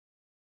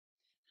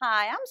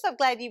Hi, I'm so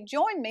glad you've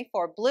joined me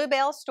for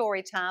Bluebell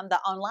Storytime, the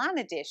online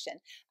edition.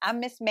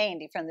 I'm Miss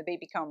Mandy from the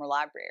B.B. Comer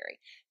Library.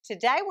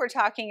 Today we're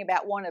talking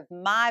about one of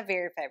my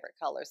very favorite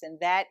colors, and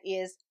that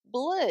is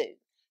blue.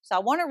 So I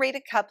want to read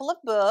a couple of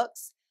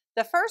books.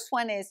 The first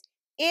one is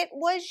It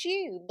Was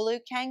You, Blue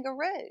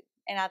Kangaroo.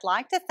 And I'd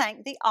like to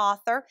thank the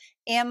author,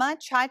 Emma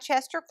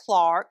Chichester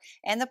Clark,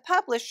 and the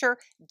publisher,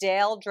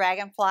 Dell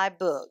Dragonfly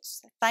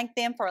Books. Thank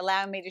them for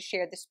allowing me to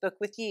share this book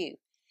with you.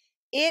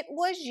 It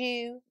Was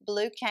You,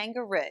 Blue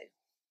Kangaroo.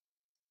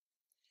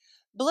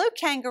 Blue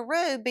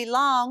Kangaroo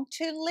belonged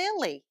to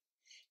Lily.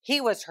 He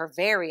was her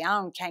very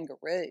own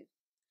kangaroo.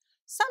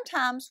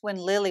 Sometimes when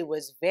Lily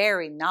was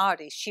very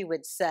naughty, she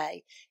would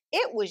say,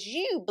 "It was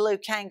you, Blue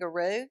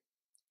Kangaroo."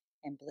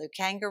 And Blue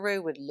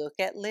Kangaroo would look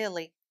at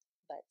Lily,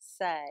 but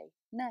say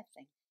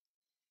nothing.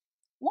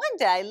 One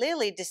day,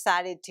 Lily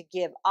decided to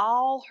give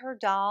all her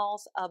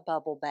dolls a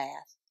bubble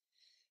bath.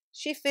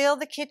 She filled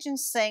the kitchen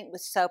sink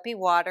with soapy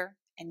water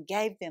and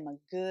gave them a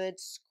good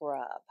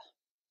scrub.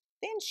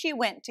 Then she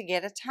went to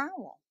get a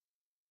towel,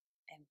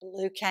 and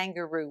Blue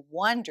Kangaroo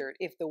wondered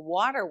if the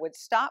water would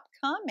stop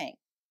coming.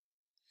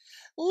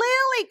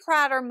 "Lily,"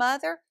 cried her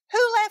mother,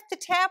 "who left the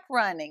tap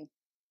running?"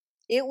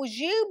 "It was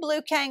you,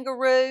 Blue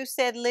Kangaroo,"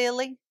 said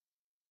Lily.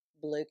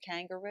 Blue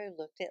Kangaroo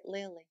looked at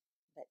Lily,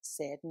 but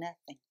said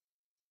nothing.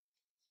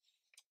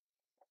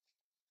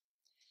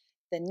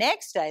 The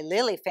next day,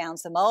 Lily found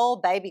some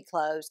old baby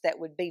clothes that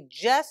would be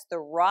just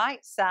the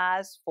right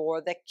size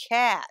for the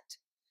cat.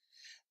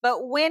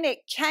 But when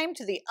it came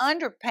to the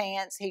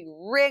underpants, he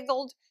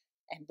wriggled,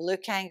 and Blue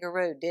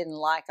Kangaroo didn't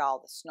like all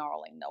the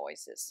snarling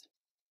noises.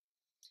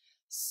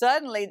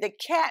 Suddenly, the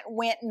cat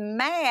went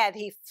mad.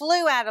 He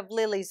flew out of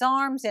Lily's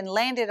arms and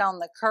landed on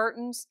the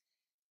curtains,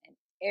 and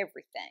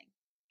everything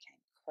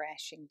came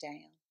crashing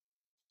down.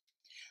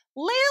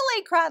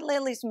 "Lily," cried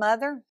Lily's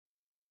mother.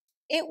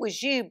 "It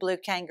was you, Blue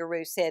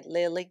Kangaroo," said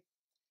Lily.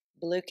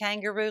 Blue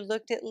Kangaroo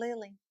looked at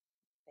Lily,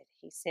 but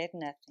he said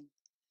nothing.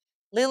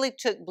 Lily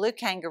took Blue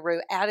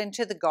Kangaroo out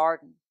into the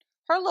garden.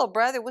 Her little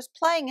brother was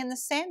playing in the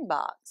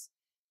sandbox.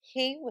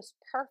 He was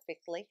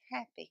perfectly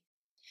happy.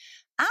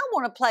 "I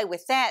want to play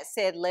with that,"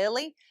 said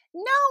Lily.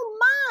 "No,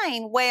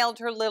 mine," wailed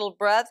her little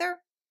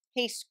brother.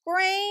 He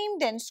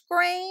screamed and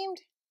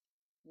screamed.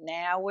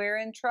 "Now we're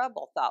in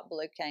trouble," thought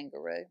Blue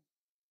Kangaroo.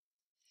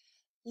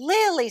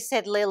 "Lily,"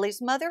 said Lily's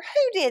mother,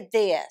 "who did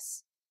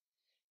this?"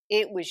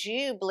 "It was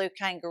you, Blue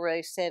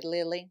Kangaroo," said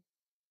Lily.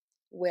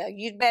 "Well,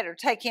 you'd better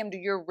take him to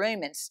your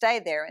room and stay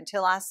there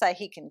until I say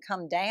he can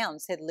come down,"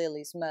 said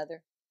Lily's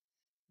mother.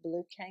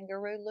 Blue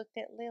Kangaroo looked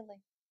at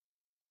Lily,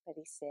 but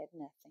he said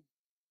nothing.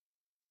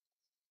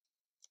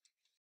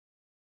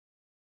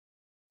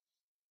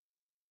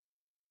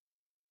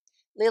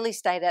 Lily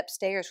stayed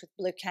upstairs with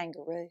Blue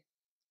Kangaroo.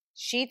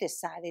 She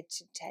decided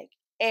to take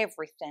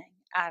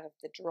everything out of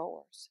the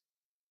drawers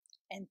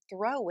and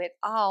throw it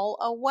all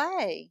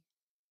away.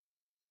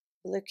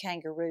 Blue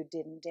Kangaroo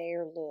didn't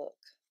dare look.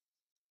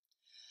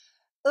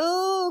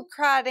 "Ooh,"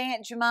 cried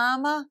Aunt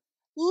Jemima.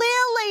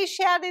 "Lily,"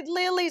 shouted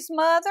Lily's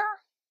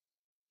mother.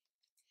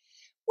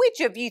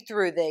 "Which of you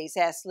threw these?"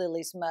 asked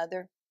Lily's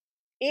mother.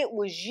 "It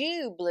was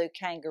you, Blue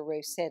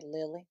Kangaroo," said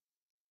Lily.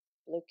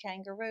 Blue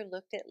Kangaroo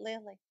looked at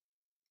Lily,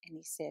 and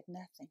he said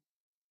nothing.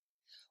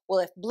 "Well,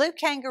 if Blue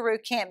Kangaroo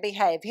can't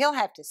behave, he'll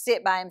have to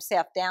sit by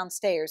himself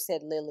downstairs,"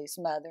 said Lily's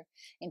mother,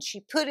 and she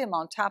put him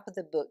on top of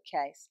the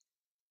bookcase,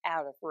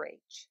 out of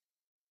reach.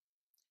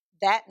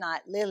 That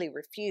night, Lily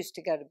refused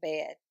to go to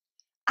bed.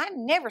 "I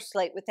never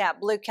sleep without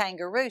Blue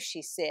Kangaroo,"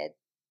 she said.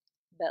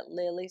 But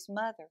Lily's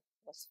mother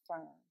was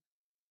firm.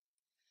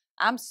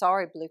 "I'm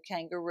sorry, Blue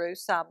Kangaroo,"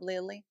 sobbed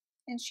Lily,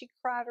 and she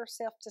cried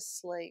herself to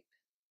sleep.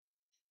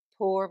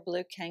 Poor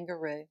Blue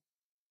Kangaroo.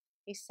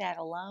 He sat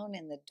alone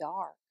in the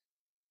dark,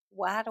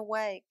 wide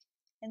awake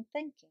and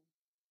thinking.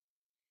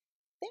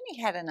 Then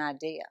he had an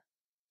idea.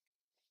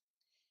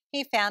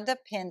 He found a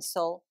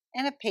pencil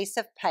and a piece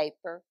of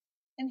paper,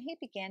 and he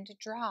began to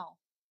draw.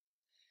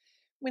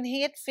 When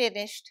he had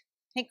finished,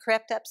 he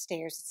crept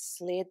upstairs and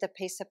slid the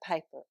piece of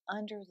paper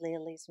under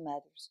Lily's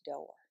mother's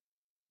door.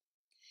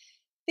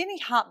 Then he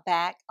hopped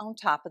back on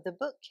top of the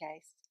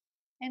bookcase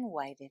and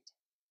waited.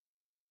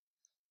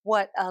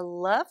 "What a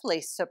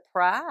lovely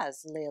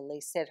surprise,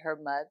 Lily," said her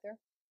mother.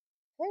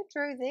 "Who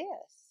drew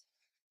this?"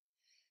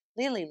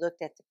 Lily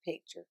looked at the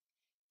picture.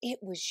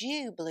 "It was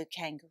you, Blue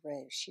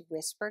Kangaroo," she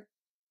whispered.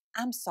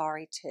 "I'm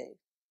sorry too."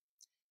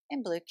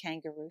 And Blue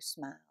Kangaroo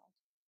smiled,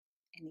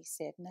 and he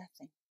said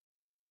nothing.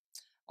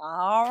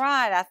 All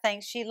right, I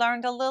think she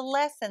learned a little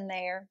lesson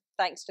there,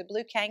 thanks to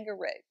Blue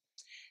Kangaroo.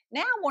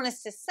 Now I want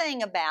us to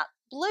sing about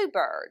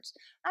bluebirds.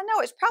 I know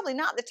it's probably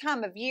not the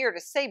time of year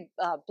to see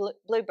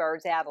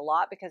bluebirds out a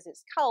lot because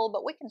it's cold,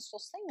 but we can still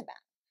sing about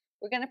them.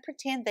 We're going to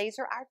pretend these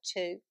are our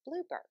two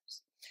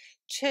bluebirds.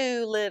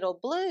 Two little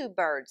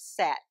bluebirds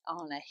sat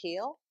on a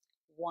hill,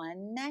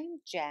 one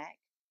named Jack,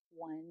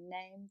 one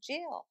named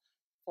Jill.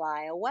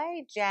 Fly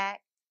away,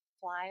 Jack,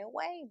 fly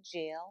away,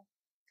 Jill.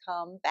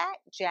 Come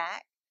back,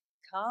 Jack,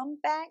 come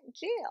back,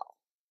 Jill.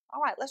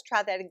 All right, let's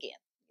try that again.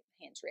 Get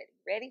my hands ready.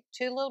 Ready?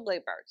 Two little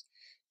bluebirds.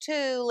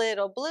 2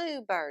 little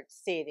bluebirds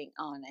sitting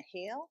on a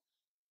hill,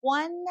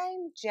 one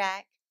named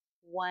Jack,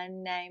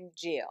 one named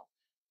Jill.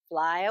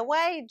 Fly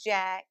away,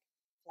 Jack,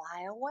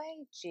 fly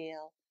away,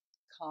 Jill.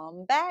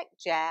 Come back,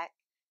 Jack,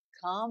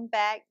 come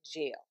back,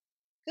 Jill.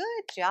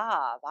 Good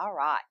job. All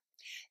right.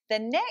 The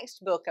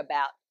next book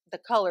about the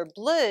color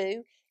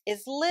blue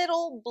is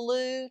Little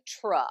Blue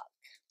Truck.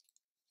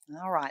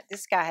 All right,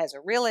 this guy has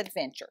a real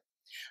adventure.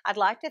 I'd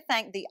like to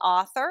thank the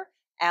author,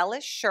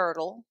 Alice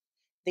Schertle,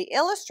 the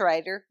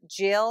illustrator,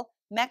 Jill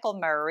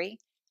McElmurray,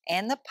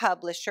 and the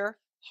publisher,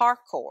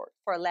 Harcourt,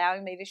 for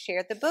allowing me to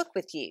share the book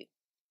with you.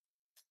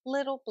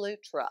 Little Blue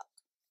Truck.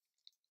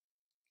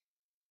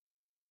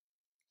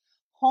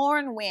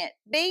 Horn went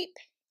beep,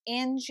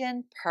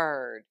 engine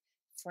purred,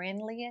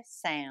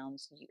 friendliest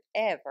sounds you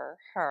ever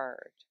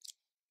heard.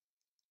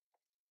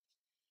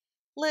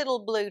 Little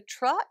Blue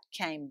Truck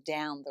came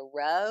down the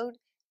road,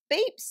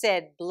 beep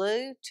said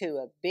Blue to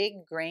a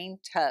big green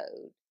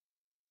toad.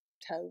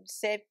 Toad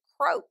said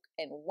croak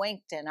and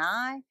winked an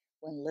eye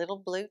when Little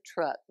Blue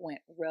Truck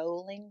went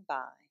rolling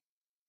by.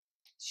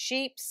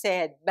 Sheep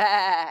said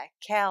baa,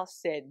 cow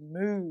said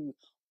moo,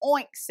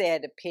 oink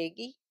said a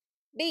piggy,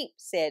 beep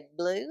said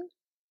Blue.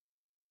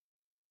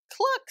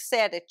 Cluck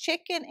said a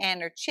chicken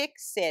and her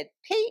chicks said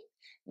peep,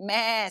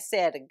 maa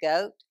said a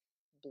goat,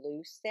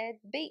 Blue said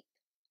beep.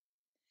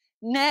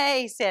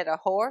 Neigh said a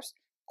horse,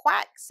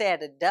 quack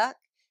said a duck,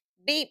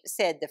 beep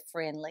said the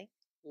friendly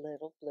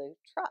Little Blue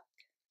Truck.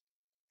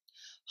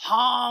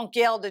 Honk,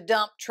 yelled a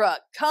dump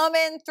truck,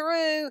 coming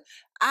through.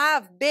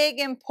 I've big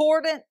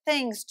important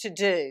things to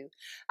do.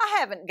 I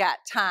haven't got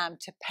time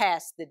to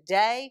pass the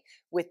day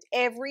with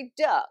every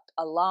duck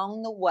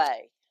along the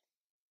way.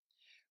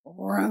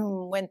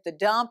 Vroom went the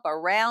dump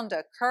around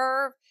a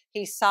curve.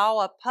 He saw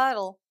a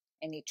puddle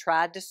and he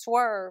tried to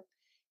swerve.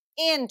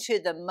 Into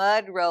the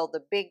mud rolled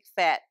the big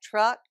fat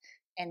truck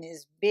and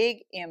his big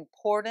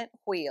important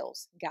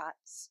wheels got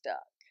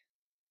stuck.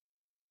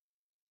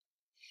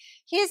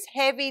 His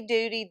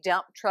heavy-duty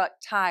dump truck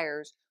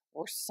tires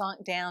were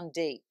sunk down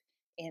deep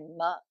in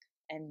muck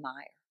and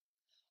mire.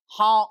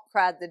 Honk,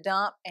 cried the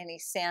dump, and he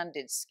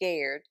sounded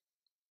scared,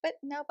 but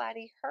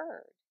nobody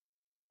heard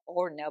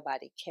or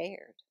nobody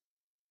cared.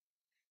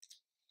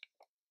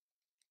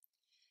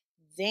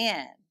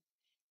 Then,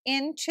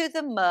 into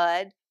the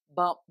mud,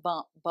 bump,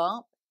 bump,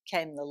 bump,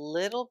 came the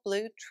Little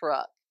Blue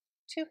Truck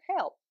to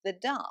help the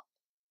dump.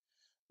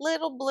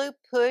 Little Blue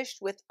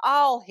pushed with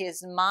all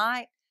his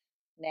might.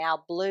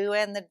 Now Blue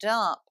and the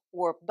dump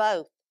were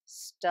both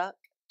stuck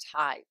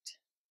tight.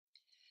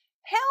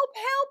 Help,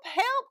 help,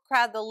 help,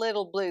 cried the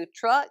Little Blue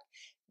Truck.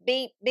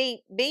 Beep,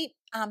 beep, beep,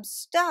 I'm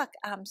stuck,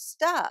 I'm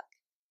stuck.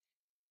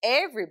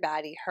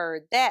 Everybody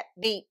heard that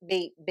beep,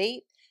 beep,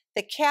 beep.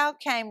 The cow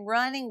came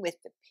running with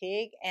the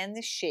pig and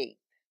the sheep.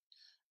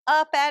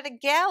 Up at a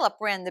gallop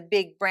ran the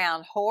big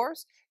brown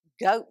horse.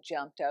 Goat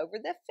jumped over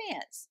the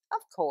fence,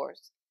 of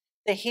course.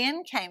 The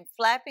hen came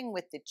flapping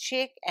with the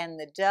chick and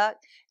the duck,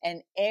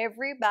 and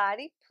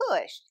everybody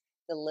pushed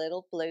the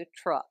Little Blue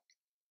Truck.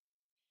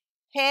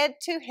 Head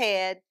to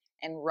head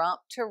and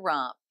rump to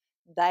rump,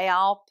 they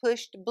all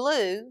pushed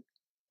Blue,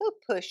 who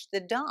pushed the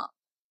dump.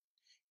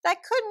 They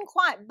couldn't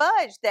quite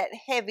budge that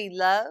heavy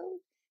load.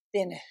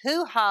 Then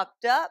who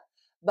hopped up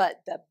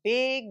but the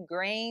big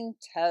green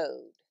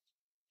toad?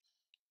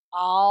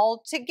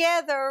 All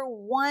together,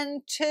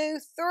 1, 2,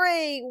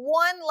 3,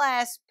 one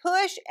last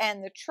push,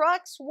 and the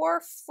trucks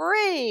were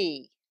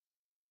free.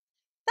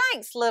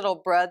 Thanks, little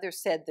brother,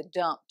 said the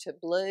dump to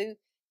Blue.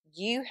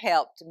 You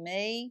helped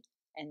me,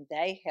 and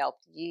they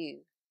helped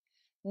you.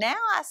 Now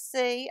I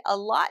see a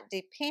lot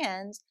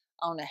depends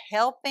on a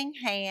helping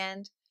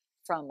hand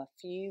from a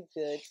few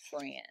good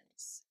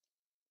friends.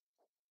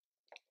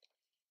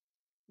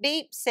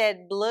 Beep,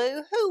 said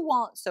Blue, who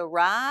wants a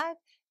ride?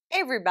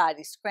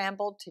 Everybody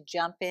scrambled to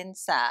jump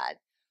inside.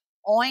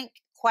 Oink,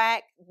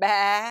 quack,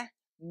 baa,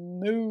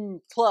 moo,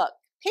 cluck,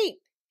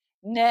 peep,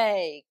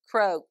 neigh,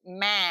 croak,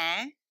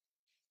 maa,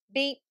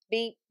 beep,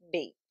 beep,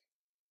 beep.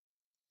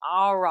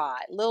 All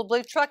right, Little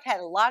Blue Truck had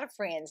a lot of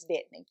friends,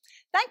 didn't he?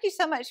 Thank you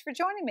so much for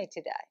joining me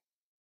today.